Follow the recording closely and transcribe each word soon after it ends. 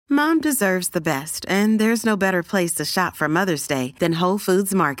Mom deserves the best, and there's no better place to shop for Mother's Day than Whole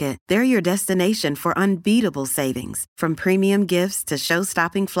Foods Market. They're your destination for unbeatable savings, from premium gifts to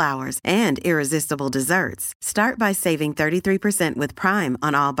show-stopping flowers and irresistible desserts. Start by saving 33% with Prime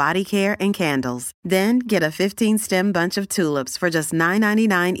on all body care and candles. Then get a 15-stem bunch of tulips for just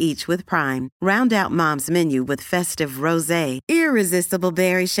 $9.99 each with Prime. Round out Mom's menu with festive rosé, irresistible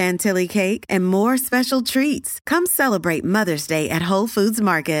berry chantilly cake, and more special treats. Come celebrate Mother's Day at Whole Foods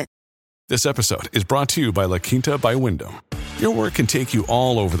Market. This episode is brought to you by La Quinta by Wyndham. Your work can take you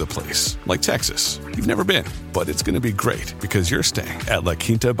all over the place, like Texas. You've never been, but it's going to be great because you're staying at La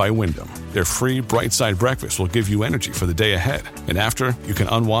Quinta by Wyndham. Their free Bright Side breakfast will give you energy for the day ahead. And after, you can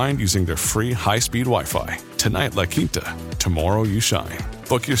unwind using their free high-speed Wi-Fi. Tonight, La Quinta. Tomorrow, you shine.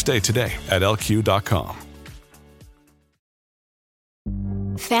 Book your stay today at LQ.com.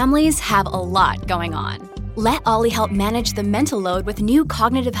 Families have a lot going on. Let Ollie help manage the mental load with new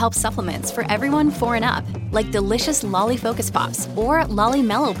cognitive help supplements for everyone 4 and up, like delicious Lolly Focus Pops or Lolly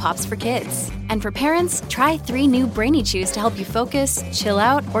Mellow Pops for kids. And for parents, try 3 new Brainy Chews to help you focus, chill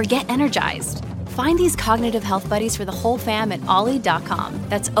out, or get energized. Find these cognitive health buddies for the whole fam at ollie.com.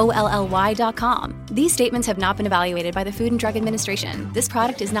 That's OLLY.com. These statements have not been evaluated by the Food and Drug Administration. This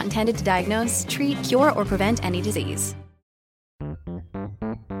product is not intended to diagnose, treat, cure, or prevent any disease.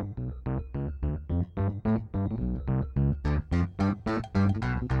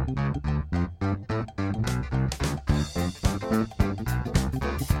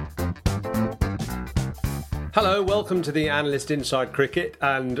 Hello, welcome to the Analyst Inside Cricket,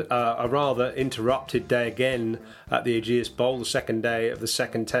 and a rather interrupted day again at the Ageas Bowl, the second day of the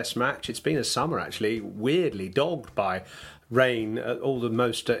second Test match. It's been a summer, actually, weirdly dogged by rain at all the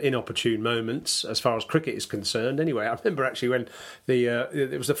most inopportune moments as far as cricket is concerned. Anyway, I remember actually when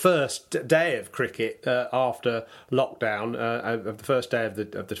it was the first day of cricket after lockdown, of the first day of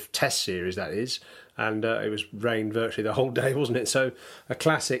the Test series, that is, and it was rained virtually the whole day, wasn't it? So a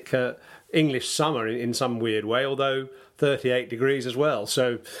classic English summer in some weird way, although 38 degrees as well.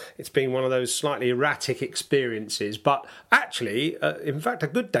 So it's been one of those slightly erratic experiences. But actually, in fact, a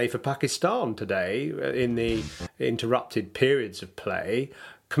good day for Pakistan today in the interrupted periods of play,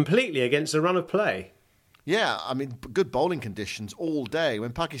 completely against the run of play. Yeah, I mean, good bowling conditions all day.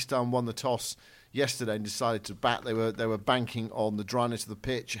 When Pakistan won the toss yesterday and decided to bat, they were banking on the dryness of the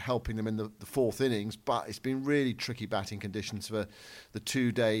pitch, helping them in the fourth innings. But it's been really tricky batting conditions for the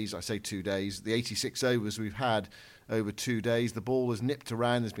 2 days. I say 2 days. The 86 overs we've had over 2 days. The ball has nipped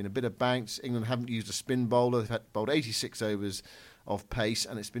around. There's been a bit of bounce. England haven't used a spin bowler. They've bowled 86 overs of pace,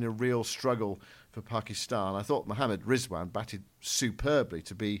 and it's been a real struggle for Pakistan. I thought Mohammad Rizwan batted superbly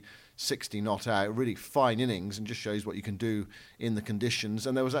to be 60 not out. Really fine innings, and just shows what you can do in the conditions.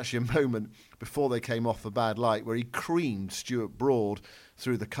 And there was actually a moment before they came off for bad light where he creamed Stuart Broad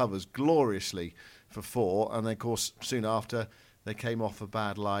through the covers gloriously for 4. And then, of course, soon after, they came off for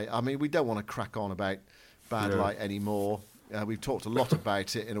bad light. I mean, we don't want to crack on about bad light anymore. We've talked a lot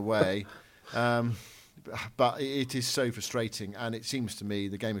about it in a way. But it is so frustrating, and it seems to me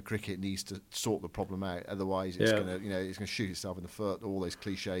the game of cricket needs to sort the problem out. Otherwise, it's going to shoot itself in the foot. All those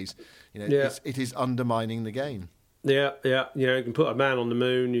cliches, it is undermining the game. Yeah. You can put a man on the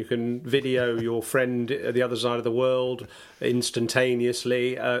moon. You can video your friend at the other side of the world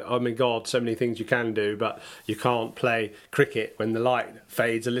instantaneously. I mean, God, so many things you can do, but you can't play cricket when the light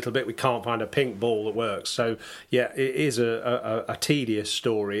fades a little bit. We can't find a pink ball that works. So, yeah, it is a tedious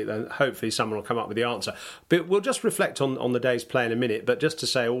story. Then hopefully someone will come up with the answer. But we'll just reflect on the day's play in a minute. But just to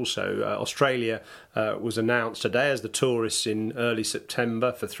say also, Australia was announced today as the tourists in early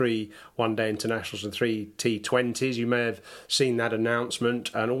September for 3 one-day internationals and 3 T20s. You may have seen that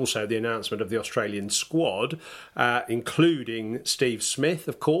announcement, and also the announcement of the Australian squad, including Steve Smith,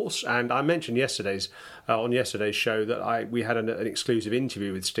 of course. And I mentioned on yesterday's show that we had an exclusive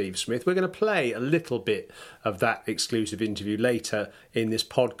interview with Steve Smith. We're going to play a little bit of that exclusive interview later in this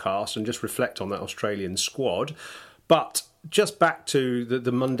podcast and just reflect on that Australian squad. But just back to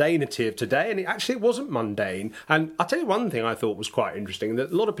the mundanity of today, and it wasn't mundane. And I'll tell you one thing I thought was quite interesting,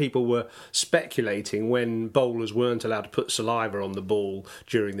 that a lot of people were speculating when bowlers weren't allowed to put saliva on the ball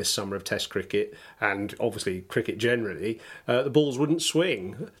during this summer of Test cricket, and obviously cricket generally, the balls wouldn't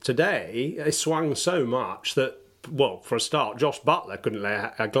swing. Today, they swung so much that, well, for a start, Josh Buttler couldn't lay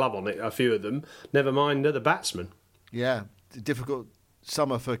a glove on it, a few of them, never mind the batsmen. Yeah, difficult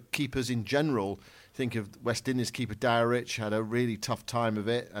summer for keepers in general. Think of West Indies keeper Dowrich, had a really tough time of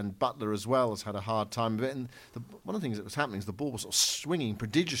it, and Buttler as well has had a hard time of it. And one of the things that was happening is the ball was sort of swinging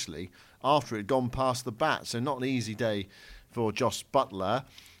prodigiously after it had gone past the bat, so not an easy day for Josh Buttler.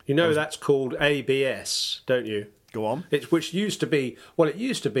 You know that's called ABS, don't you? Go on. Which used to be, well, it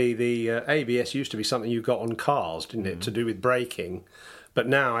used to be the ABS used to be something you got on cars, didn't it, to do with braking. But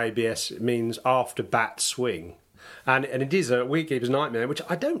now ABS means after bat swing. And it is a wicketkeeper's nightmare, which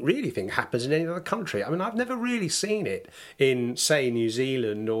I don't really think happens in any other country. I mean, I've never really seen it in, say, New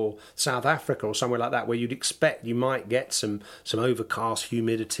Zealand or South Africa or somewhere like that, where you'd expect you might get some overcast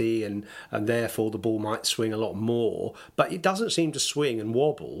humidity and therefore the ball might swing a lot more. But it doesn't seem to swing and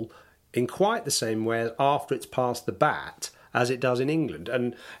wobble in quite the same way after it's past the bat as it does in England.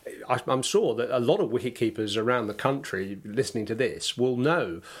 And I'm sure that a lot of wicketkeepers around the country listening to this will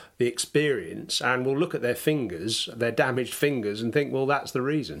know the experience and will look at their fingers, their damaged fingers, and think, well, that's the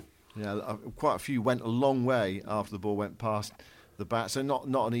reason. Yeah, quite a few went a long way after the ball went past the bat, so not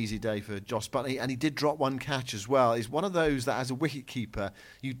an easy day for Jos Buttler, and he did drop one catch as well. He's one of those that, as a wicketkeeper,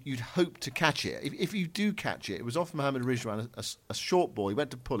 you'd hope to catch it. If you do catch it, it was off Mohammad Rizwan, a short ball. He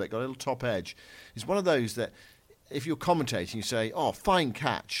went to pull it, got a little top edge. He's one of those that, if you're commentating, you say, oh, fine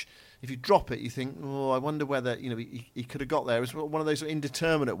catch. If you drop it, you think, oh, I wonder whether he could have got there. It was one of those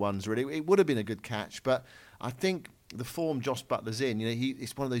indeterminate ones, really. It would have been a good catch, but I think the form Jos Buttler's in,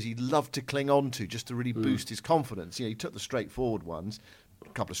 it's one of those he'd love to cling on to just to really boost his confidence. He took the straightforward ones, a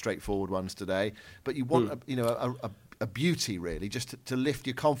couple of straightforward ones today, but you want a beauty, really, just to lift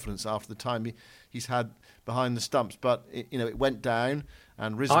your confidence after the time he's had behind the stumps. But it went down,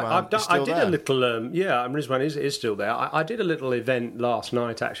 and Rizwan is still there. I did a little, and Rizwan is still there. I did a little event last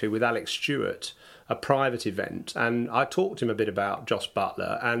night, actually, with Alex Stewart, a private event, and I talked to him a bit about Jos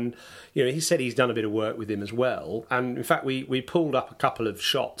Buttler, and he said he's done a bit of work with him as well. And in fact, we pulled up a couple of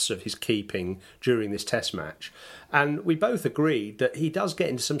shots of his keeping during this Test match, and we both agreed that he does get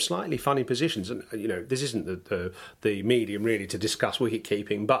into some slightly funny positions. And this isn't the medium really to discuss wicket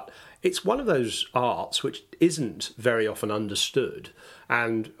keeping, but it's one of those arts which isn't very often understood.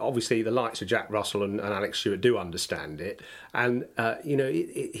 And obviously the likes of Jack Russell and Alex Stewart do understand it. And,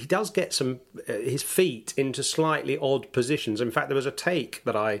 he does get his feet into slightly odd positions. In fact, there was a take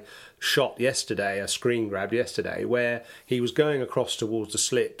that I shot yesterday, a screen grab yesterday, where he was going across towards the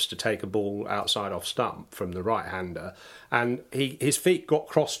slips to take a ball outside off stump from the right-hander. And his feet got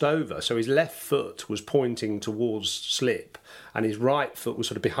crossed over, so his left foot was pointing towards slip and his right foot was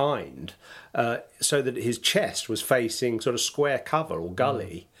sort of behind, so that his chest was facing sort of square cover or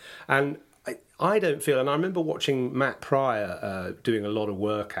gully. And I don't feel, and I remember watching Matt Pryor doing a lot of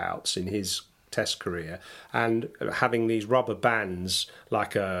workouts in his Test career and having these rubber bands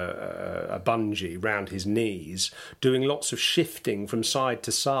like a bungee round his knees, doing lots of shifting from side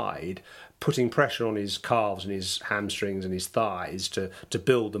to side, putting pressure on his calves and his hamstrings and his thighs to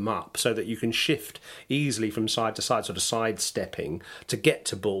build them up so that you can shift easily from side to side, sort of sidestepping to get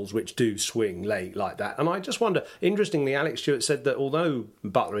to balls which do swing late like that. And I just wonder, interestingly, Alex Stewart said that although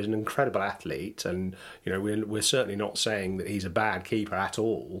Buttler is an incredible athlete, and we're certainly not saying that he's a bad keeper at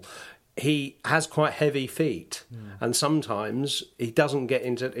all, he has quite heavy feet, and sometimes he doesn't get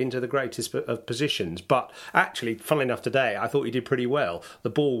into the greatest of positions. But actually, funnily enough, today I thought he did pretty well. The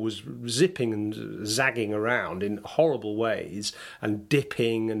ball was zipping and zagging around in horrible ways, and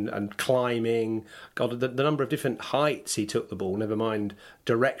dipping and climbing. God, the number of different heights he took the ball, never mind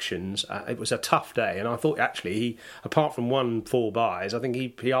directions. It was a tough day, and I thought actually he, apart from 1 4-bys, I think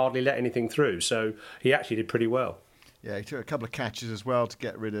he hardly let anything through. So he actually did pretty well. Yeah, he took a couple of catches as well to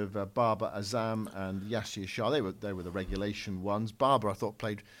get rid of Babar Azam and Yasir Shah. They were the regulation ones. Babar, I thought,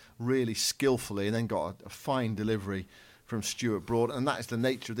 played really skillfully and then got a fine delivery from Stuart Broad. And that is the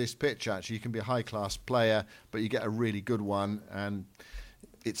nature of this pitch, actually. You can be a high-class player, but you get a really good one and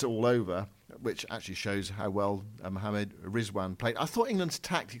it's all over, which actually shows how well Mohammad Rizwan played. I thought England's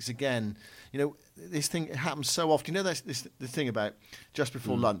tactics, again, this thing happens so often. There's the thing about just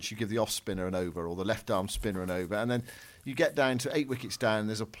before lunch, you give the off spinner an over or the left arm spinner an over, and then you get down to 8 wickets down,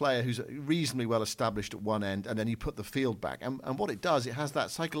 there's a player who's reasonably well established at one end, and then you put the field back. And what it does, it has that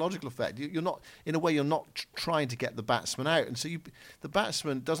psychological effect. You're not, in a way, you're not trying to get the batsman out. And so the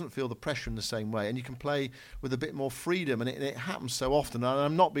batsman doesn't feel the pressure in the same way, and you can play with a bit more freedom. And it happens so often. And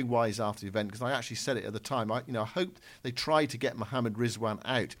I'm not being wise after the event, because I actually said it at the time. I hope they try to get Mohammad Rizwan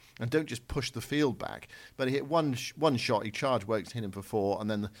out and don't just push the field back. But he hit one shot, he charged Woakes, hit him for 4, and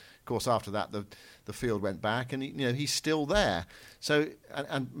then, of course, after that, the field went back, and he's still there. So,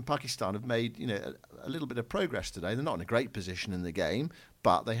 and Pakistan have made a little bit of progress today. They're not in a great position in the game,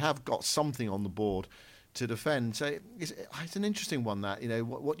 but they have got something on the board to defend. So it's an interesting one, that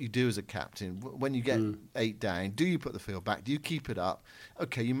what you do as a captain when you get 8 down. Do you put the field back? Do you keep it up?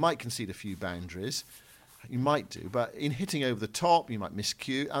 Okay, you might concede a few boundaries. You might do, but in hitting over the top, you might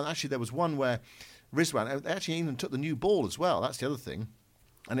miscue. And actually, there was one where Rizwan, actually England took the new ball as well. That's the other thing.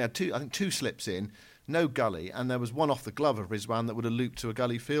 And they had 2 slips in. no gully, and there was one off the glove of Rizwan that would have looped to a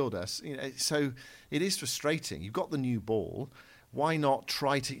gully fielder. So it is frustrating. You've got the new ball. Why not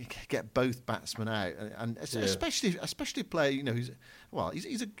try to get both batsmen out, and especially play?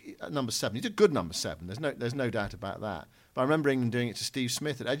 He's a number 7. He's a good number 7. There's no doubt about that. But I remember England doing it to Steve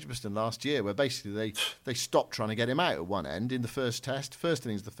Smith at Edgbaston last year, where basically they stopped trying to get him out at one end in the first test. First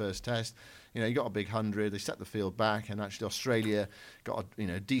innings, the first test. He got a big 100. They set the field back, and actually Australia got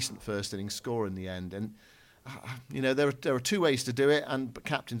a decent first innings score in the end. And there are two ways to do it, but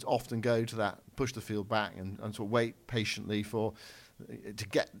captains often go to that, push the field back and sort of wait patiently to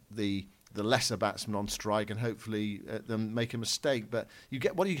get the lesser batsman on strike and hopefully them make a mistake. But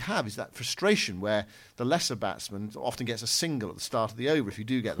what you have is that frustration where the lesser batsman often gets a single at the start of the over if you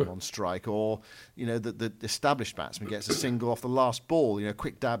do get them on strike, or the established batsman gets a single off the last ball,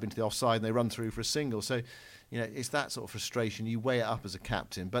 quick dab into the offside and they run through for a single. So it's that sort of frustration. You weigh it up as a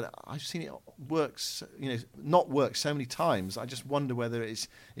captain, but I've seen it works, not work so many times. I just wonder whether it's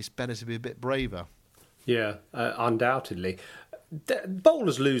better to be a bit braver. Yeah, undoubtedly.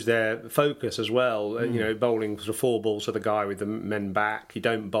 Bowlers lose their focus as well. Bowling sort of 4 balls to the guy with the men back. You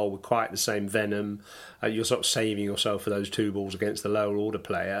don't bowl with quite the same venom. You're sort of saving yourself for those 2 balls against the lower order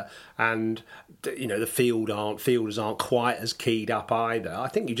player. And the fielders aren't quite as keyed up either. I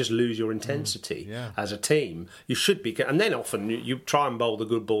think you just lose your intensity as a team. You should be, and then often you try and bowl the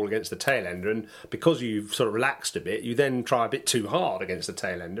good ball against the tail ender, and because you've sort of relaxed a bit, you then try a bit too hard against the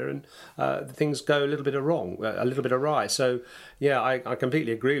tail ender, and things go a little bit awry. So. Yeah, I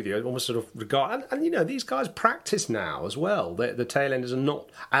completely agree with you. I almost sort of regard, and these guys practice now as well. The tail enders are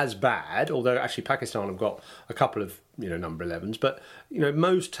not as bad, although actually Pakistan have got a couple of number 11s, but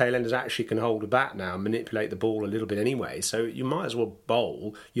most tail enders actually can hold a bat now and manipulate the ball a little bit anyway. So you might as well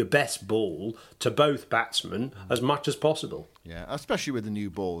bowl your best ball to both batsmen as much as possible. Yeah, especially with the new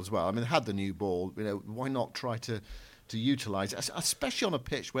ball as well. I mean, they had the new ball. Why not try to utilise it, especially on a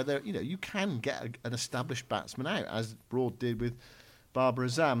pitch where you can get an established batsman out, as Broad did with Babar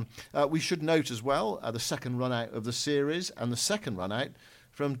Azam. We should note as well the second run out of the series and the second run out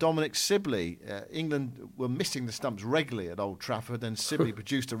from Dominic Sibley. England were missing the stumps regularly at Old Trafford, and Sibley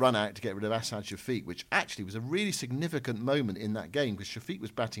produced a run out to get rid of Asad Shafiq, which actually was a really significant moment in that game because Shafiq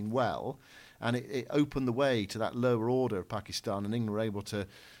was batting well, and it opened the way to that lower order of Pakistan, and England were able to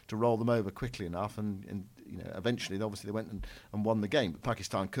roll them over quickly enough, and eventually they went and won the game. But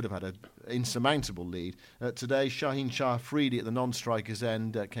Pakistan could have had an insurmountable lead. Today, Shaheen Shah Afridi at the non-striker's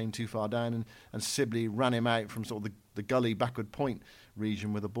end came too far down, and Sibley ran him out from sort of the gully backward point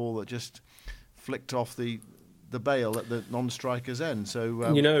region with a ball that just flicked off the bail at the non-striker's end. So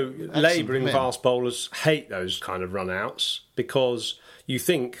labouring fast bowlers hate those kind of run-outs because you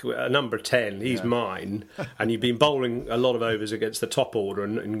think number 10, he's mine, and you've been bowling a lot of overs against the top order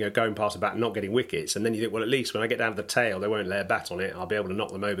and going past the bat and not getting wickets, and then you think, well, at least when I get down to the tail, they won't lay a bat on it, I'll be able to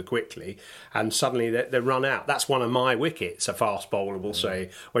knock them over quickly, and suddenly they run out. That's one of my wickets, a fast bowler will say,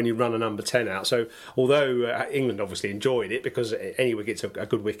 when you run a number 10 out. So although England obviously enjoyed it because any wicket's a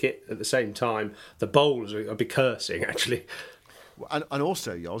good wicket, at the same time, the bowlers are be cursing, actually. And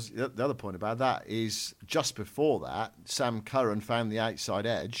also, Yoz, the other point about that is just before that, Sam Curran found the outside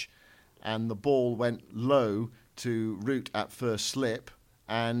edge and the ball went low to Root at first slip.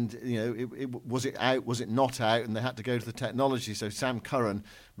 And, was it out, was it not out? And they had to go to the technology. So Sam Curran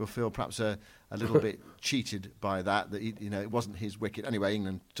will feel perhaps a little bit cheated by that it wasn't his wicket. Anyway,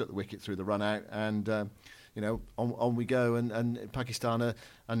 England took the wicket through the run out and, on we go. And Pakistan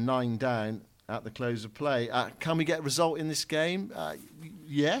are 9 down at the close of play. Can we get a result in this game?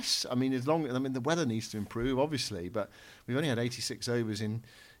 Yes. I mean, the weather needs to improve, obviously, but we've only had 86 overs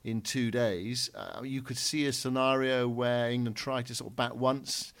in 2 days. You could see a scenario where England try to sort of bat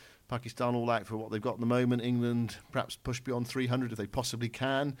once, Pakistan all out for what they've got at the moment. England perhaps push beyond 300 if they possibly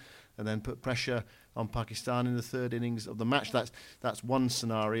can, and then put pressure on Pakistan in the third innings of the match. That's one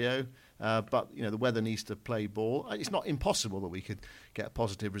scenario. But the weather needs to play ball. It's not impossible that we could get a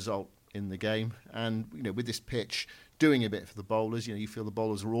positive result in the game, and with this pitch doing a bit for the bowlers, you feel the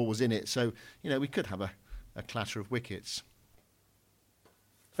bowlers are always in it, so we could have a clatter of wickets.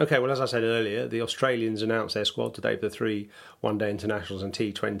 Okay, well, as I said earlier, the Australians announced their squad today for the 3 one-day internationals and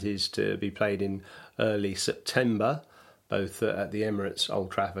T20s to be played in early September, both at the Emirates,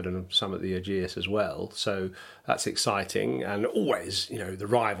 Old Trafford, and some at the Ageas as well. So that's exciting, and always, the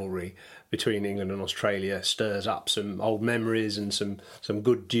rivalry between England and Australia stirs up some old memories and some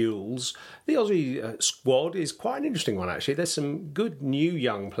good duels. The Aussie squad is quite an interesting one, actually. There's some good new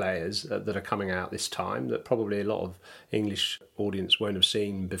young players that are coming out this time that probably a lot of English audience won't have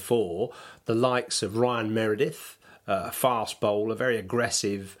seen before. The likes of Ryan Meredith, a fast bowler, very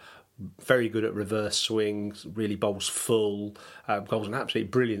aggressive very good at reverse swings, really bowls full, bowls an absolutely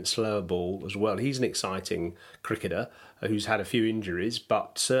brilliant slower ball as well. He's an exciting cricketer who's had a few injuries,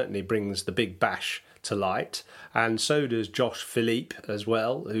 but certainly brings the big bash to light. And so does Josh Philippe as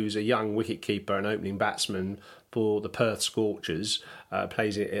well, who's a young wicketkeeper and opening batsman for the Perth Scorchers,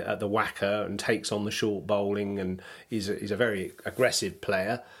 plays it at the whacker and takes on the short bowling, and he's a very aggressive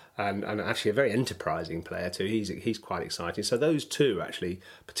player. And actually a very enterprising player too. He's quite exciting. So those two actually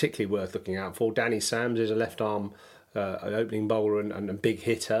particularly worth looking out for. Danny Sams is a left arm opening bowler and a big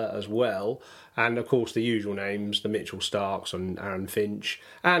hitter as well. And of course the usual names, the Mitchell Starks and Aaron Finch,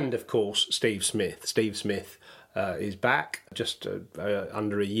 and of course Steve Smith. Steve Smith is back just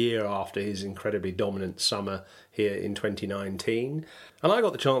under a year after his incredibly dominant summer here in 2019. And I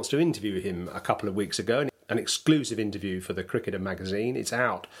got the chance to interview him a couple of weeks ago. An exclusive interview for the Cricketer magazine. It's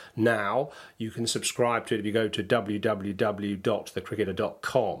out now. You can subscribe to it if you go to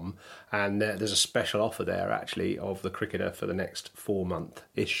www.thecricketer.com, and there's a special offer there actually of the Cricketer for the next 4-month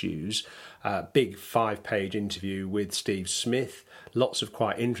issues. Big 5-page interview with Steve Smith, lots of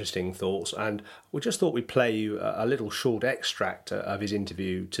quite interesting thoughts, and we just thought we'd play you a little short extract of his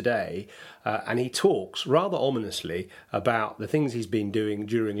interview today. And he talks rather ominously about the things he's been doing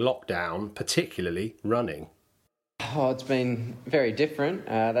during lockdown, particularly running. Oh, it's been very different,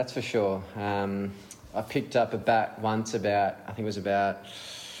 that's for sure. I picked up a bat once about a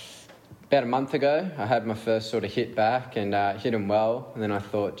month ago. I had my first sort of hit back and hit him well, and then I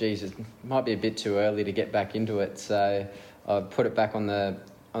thought, geez, it might be a bit too early to get back into it, so I put it back on the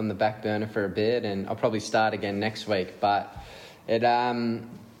back burner for a bit, and I'll probably start again next week. But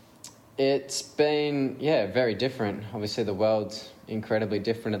it's been very different. Obviously the world's incredibly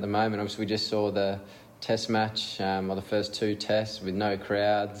different at the moment. Obviously we just saw the test match, or the first 2 tests with no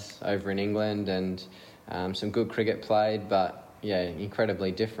crowds over in England, and some good cricket played, but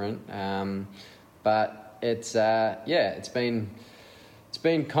incredibly different. But it's been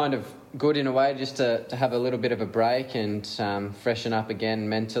kind of good in a way just to have a little bit of a break and freshen up again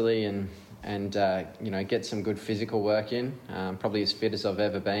mentally and get some good physical work in. Probably as fit as I've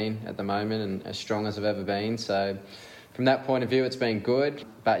ever been at the moment and as strong as I've ever been. So from that point of view, it's been good.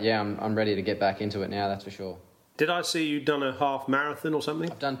 But I'm ready to get back into it now, that's for sure. Did I see you done a half marathon or something?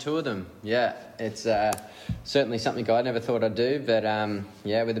 I've done 2 of them, yeah. It's certainly something I never thought I'd do, but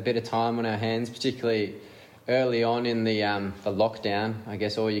with a bit of time on our hands, particularly early on in the lockdown, I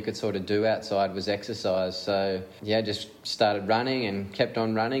guess all you could sort of do outside was exercise. So, just started running and kept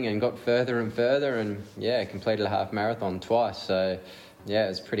on running and got further and further and, completed a half marathon twice. So, it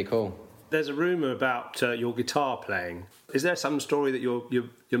was pretty cool. There's a rumour about your guitar playing. Is there some story that you're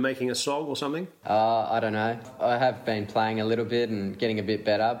making a song or something? I don't know. I have been playing a little bit and getting a bit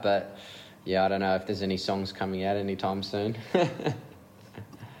better, but, I don't know if there's any songs coming out anytime soon.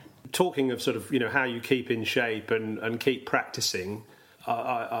 Talking of sort of, how you keep in shape and keep practising,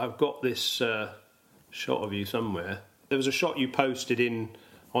 I've got this shot of you somewhere. There was a shot you posted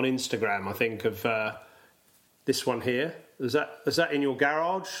on Instagram, I think, of this one here. Was that in your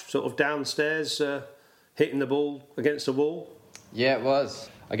garage, sort of downstairs, hitting the ball against the wall? Yeah, it was.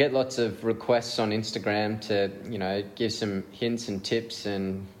 I get lots of requests on Instagram to, give some hints and tips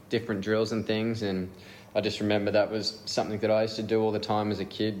and different drills and things, and I just remember that was something that I used to do all the time as a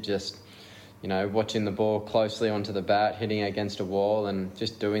kid, just, watching the ball closely onto the bat, hitting against a wall and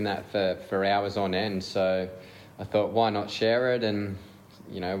just doing that for hours on end. So I thought, why not share it? And,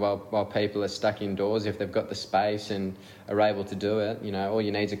 while people are stuck indoors, if they've got the space and are able to do it, all you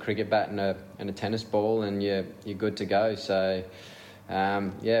need is a cricket bat and a tennis ball and you're good to go. So,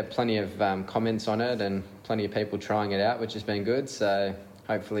 plenty of comments on it and plenty of people trying it out, which has been good. So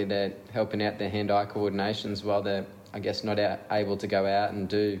hopefully they're helping out their hand-eye coordinations while they're, I guess, not able to go out and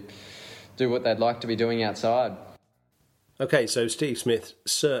do what they'd like to be doing outside. Okay, so Steve Smith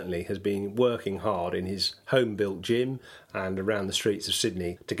certainly has been working hard in his home-built gym and around the streets of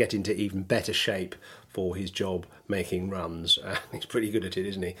Sydney to get into even better shape for his job making runs. He's pretty good at it,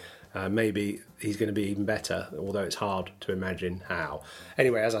 isn't he? Maybe he's going to be even better, although it's hard to imagine how.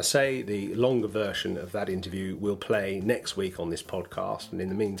 Anyway, as I say, the longer version of that interview will play next week on this podcast, and in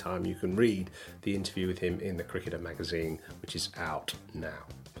the meantime you can read the interview with him in the Cricketer magazine, which is out now.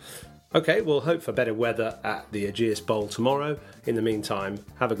 Okay, we'll hope for better weather at the Ageas Bowl tomorrow. In the meantime,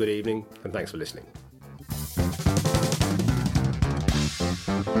 have a good evening, and thanks for listening.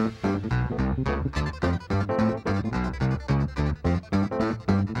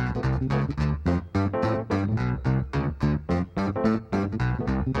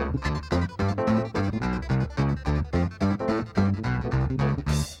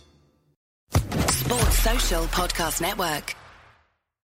 Sports Social Podcast Network.